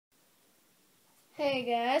Hey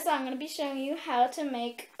guys, I'm going to be showing you how to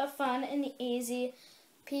make a fun and easy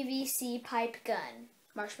PVC pipe gun,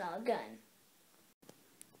 marshmallow gun.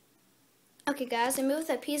 Okay guys, I moved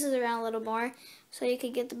the pieces around a little more so you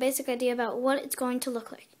could get the basic idea about what it's going to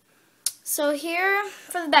look like. So here,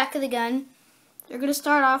 for the back of the gun, you're going to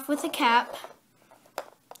start off with a cap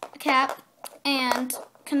and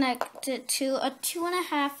connect it to a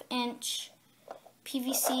 2.5 inch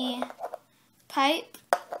PVC pipe.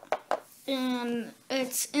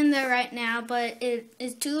 It's in there right now, but it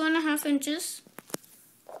is 2.5 inches.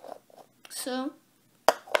 So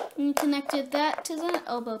you connected that to the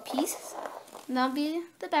elbow piece. And that'll be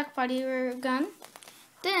the back part of your gun.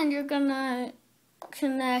 Then you're gonna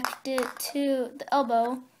connect it to the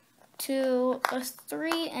elbow to a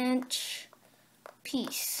 3-inch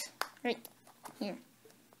piece right here.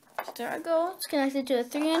 So there I go. It's connected to a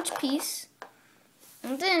 3-inch piece.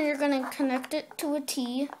 And then you're gonna connect it to a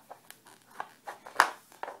T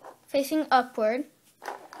facing upward,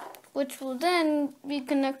 which will then be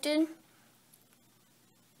connected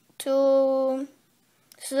to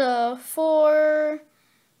the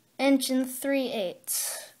 4-inch and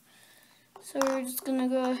 3/8. So we're just gonna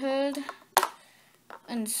go ahead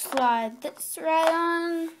and slide this right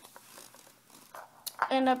on.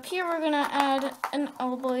 And up here we're gonna add an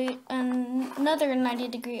elbow, another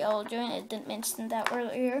 90-degree elbow joint. I didn't mention that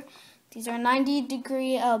earlier. These are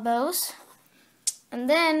 90-degree elbows. And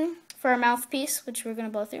then for our mouthpiece, which we're going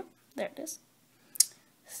to blow through, there it is,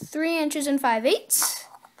 3 inches and 5/8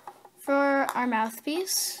 for our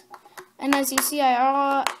mouthpiece. And as you see,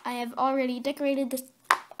 I have already decorated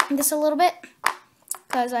this a little bit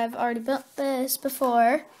because I've already built this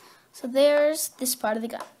before. So there's this part of the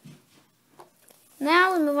gun.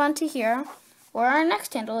 Now we move on to here, where our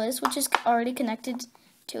next handle is, which is already connected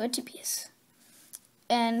to a T-piece.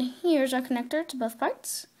 And here's our connector to both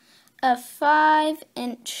parts. A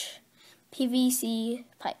 5-inch PVC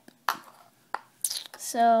pipe.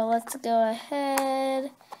 So let's go ahead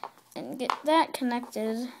and get that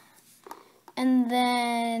connected. And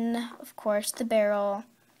then, of course, the barrel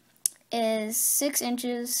is 6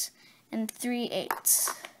 inches and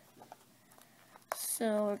 3/8.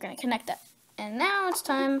 So we're going to connect that. And now it's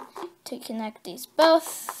time to connect these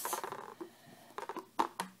both.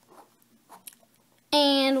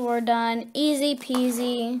 And we're done. Easy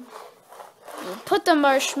peasy. We'll put the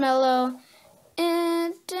marshmallow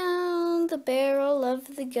and down the barrel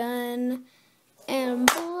of the gun and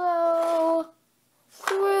blow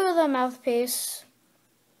through the mouthpiece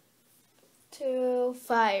to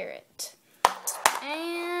fire it.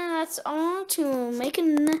 And that's all to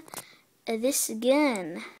making this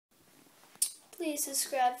gun. Please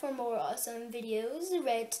subscribe for more awesome videos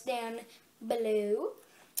right down below.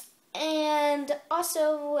 And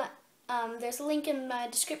also, there's a link in my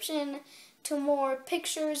description to more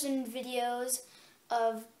pictures and videos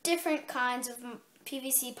of different kinds of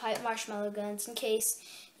PVC pipe marshmallow guns in case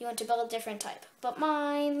you want to build a different type. But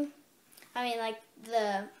mine, like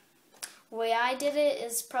the way I did it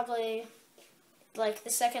is probably like the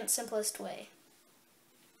second simplest way.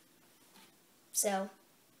 So,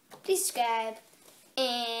 please subscribe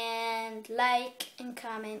and like and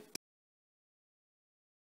comment.